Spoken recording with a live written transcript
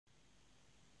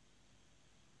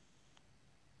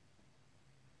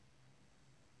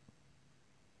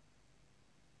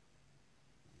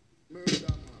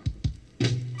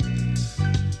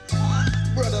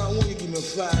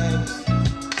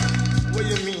5. What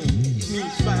you mean? You mean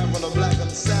 5 on the black on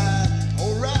the side?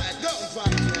 Alright, go 5,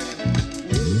 man.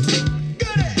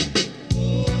 Got it!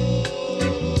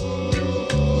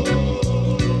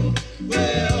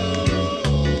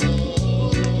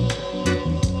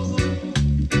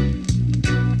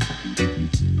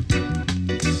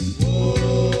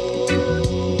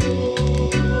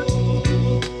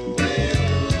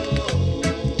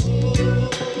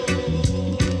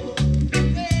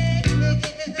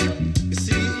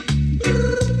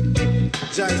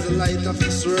 Jah is the light of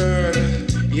this world,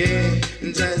 yeah.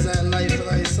 And Jah is thy life and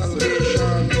thy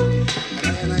salvation.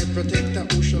 And I protect her,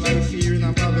 who shall I fear in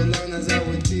a Babylon, as I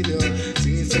will tell you.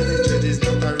 Singing say the jade is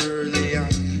not a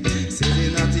religion,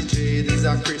 saying that the jade is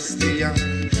a Christian.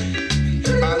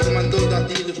 All the man do that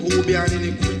deal with hope and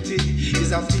iniquity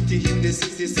is a pity in the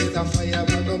city. Say the fire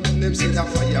back up on them, say the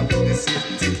fire with the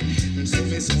city. And so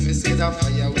me say the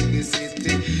fire with the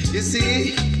city. You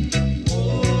see?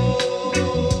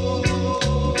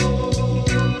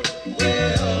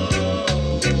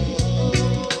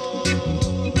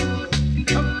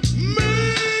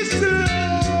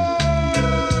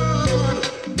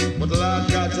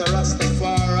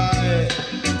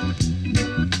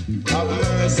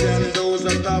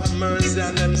 Have mercy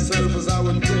on themselves, as I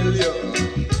will tell you.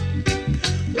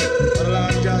 The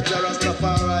Lord God,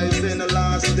 Rastafari is in the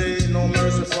last day. No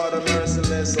mercy for the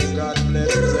merciless, so God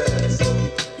bless the rest.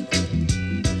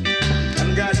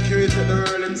 And God created the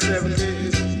world in 7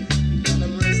 days, and the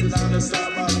mercy on the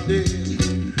Sabbath days.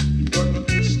 But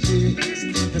each day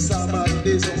is the Sabbath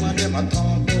day. Some of them are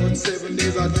talking about 7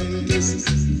 days Adventists,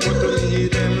 but to me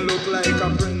them look like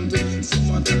apprentices.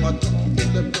 Some of them are talking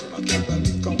about the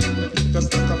Catholic company. Cause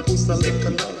I can post a lick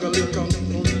and dog a lick and they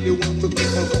don't really want to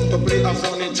come to play a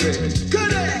funny trick.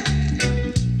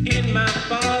 In my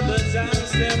father's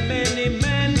house there are many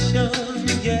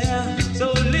mansions, yeah.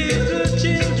 So little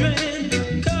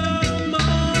children, come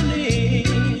on in.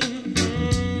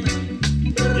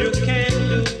 You can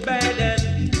do bad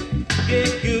and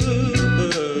get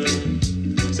good.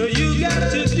 So you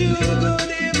got to do good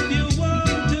if you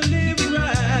want to live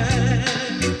right.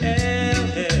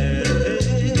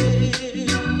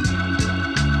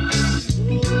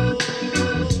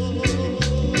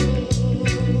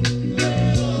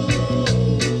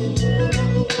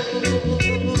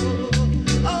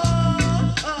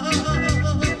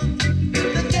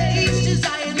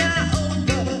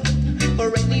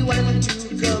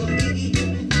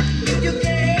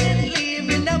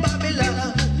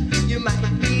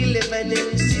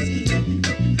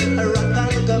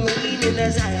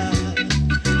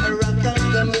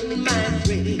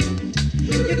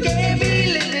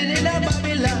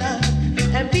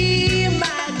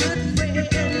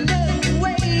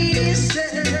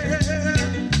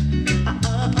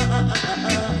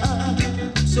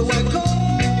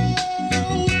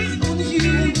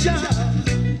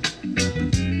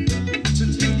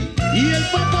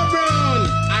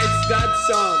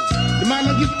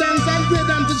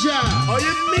 Oh,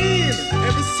 you mean?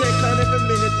 Every second, every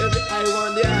minute, every I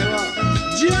want, the I want.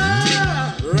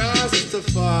 Jah!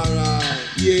 Rastafari.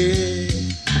 Yeah.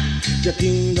 Jah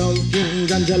King of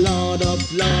Kings and Jah Lord of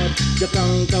Lords. Jah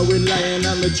conquer with lion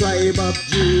and the tribe of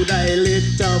Judah.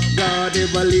 Lift up God,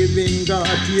 ever living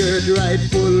God. The earth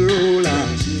rightful ruler.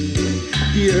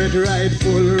 The earth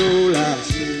rightful ruler.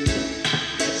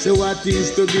 So what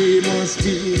is to be must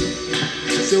be.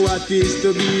 So what is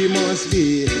to be must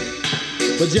be.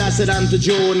 But Jah said unto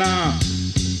Jonah,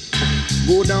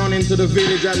 go down into the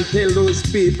village and tell those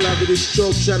people of the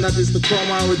destruction that is to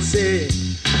come, I would say.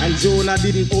 And Jonah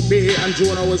didn't obey, and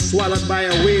Jonah was swallowed by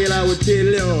a whale, I would tell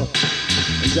you.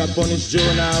 And Jah punished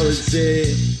Jonah, I would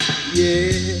say,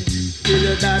 yeah.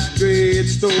 Till that great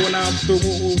stone have to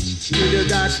move. Till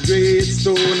that great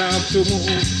stone have to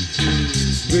move.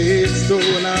 Great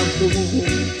stone have to move.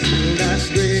 That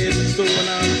great stone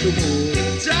have to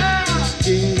move. Jah!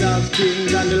 King of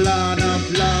kings and the Lord of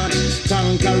lords,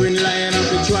 conquering lion of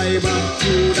the tribe of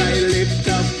Judah. I lift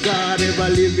up God, ever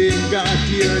living God,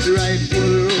 the earth rightful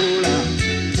ruler,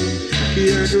 the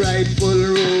earth rightful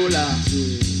ruler.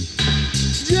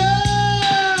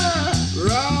 Yeah!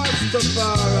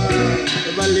 Rastafari,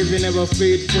 ever living, ever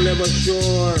faithful, ever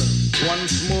sure.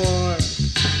 Once more.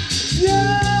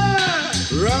 Yeah!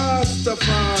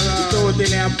 Rastafari. Without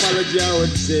any apology, I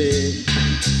would say.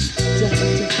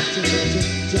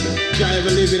 Jah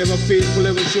ever living, ever faithful,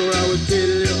 ever sure, I would tell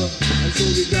you. And so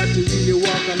we got to really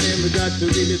walk on him, we got to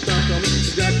really talk on him,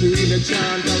 we got to really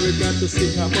chant, and we got to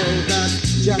sing about that.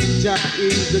 Jah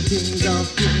is the King of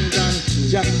kings,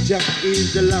 and Jah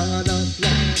is the Lord of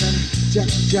lords, and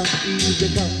Jah is the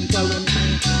conqueror.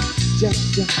 Jah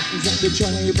is at the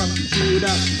tribe of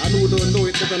Judah. I know don't know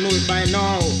it, but I know it by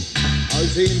now. I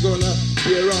was ain't gonna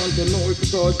be around to know it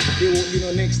because they won't, you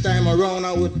know, next time around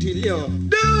I would tell you.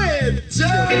 Do it,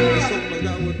 Jah!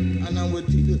 And I would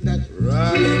tell you that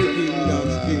right is the King of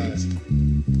Kings.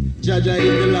 Jah is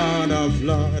the Lord of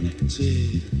Lords.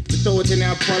 Without any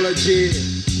apology,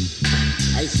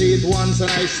 I say it once and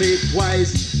I say it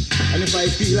twice. And if I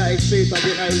feel like say it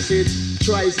again, I will say it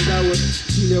twice. And I would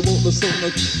tell you about the song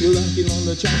that you're rocking on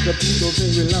the track, the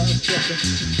very last chapter.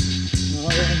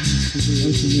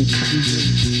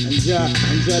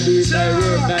 And Jah do it thy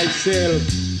word thyself.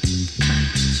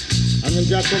 And when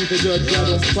Jah come to judge, Jah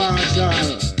don't partial.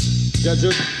 Jah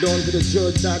just down to the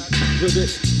judge that judge it.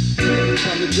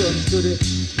 From the judge to the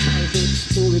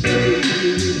so we can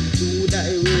do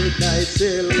thy word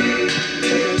thyself. Do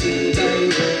thy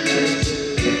word thyself.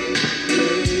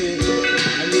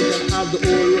 And you can have the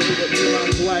whole world, but you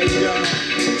want wide Jah.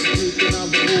 You can have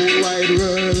the whole wide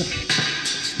world.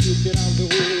 You can have the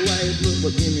whole wide world,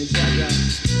 but give me Jah.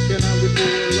 You can have the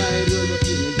whole wide world, but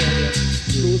give me Jah.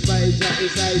 Close by Jah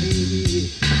is IDE.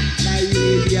 And I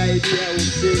really the idea I would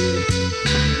say,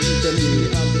 you can really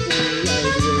have the whole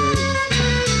wide world.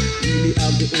 Really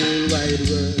have the whole wide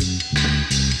world.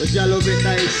 But Jah love it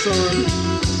thy son,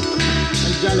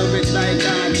 and Jah love it thy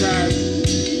daughters,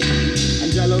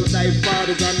 and Jah love thy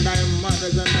fathers and thy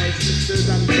mothers and thy sisters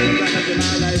and thy brothers and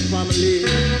all thy family.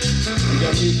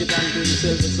 Jah make it unto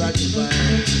himself a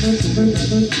sacrifice.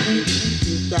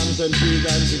 Give thanks and praise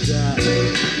unto Jah.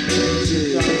 Give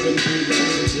thanks and praise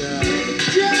unto Jah.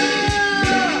 Jah!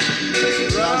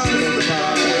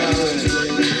 Rastafari.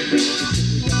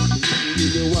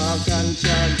 You walk and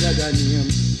chant Jah name.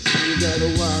 You gotta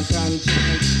walk and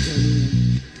chant Jah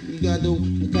name. You gotta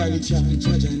carry chant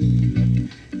Jah name.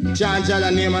 Chant Jah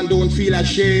name and don't feel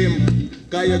ashamed.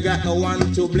 Cause you got no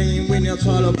one to blame when you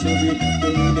call up to me. You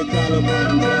need to call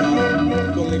upon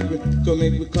Jah. Come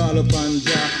make we call upon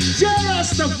Jah. Jah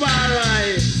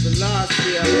Rastafari. The last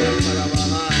year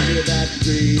hear that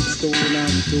great stone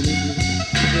unto me.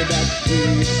 Hear that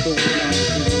great stone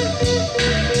unto me.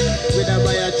 Whether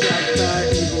by a tractor,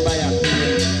 even by a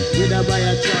plane. Whether by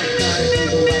a tractor,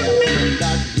 even by a plane.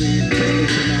 That great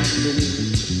stone unto me.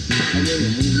 And when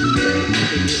you move,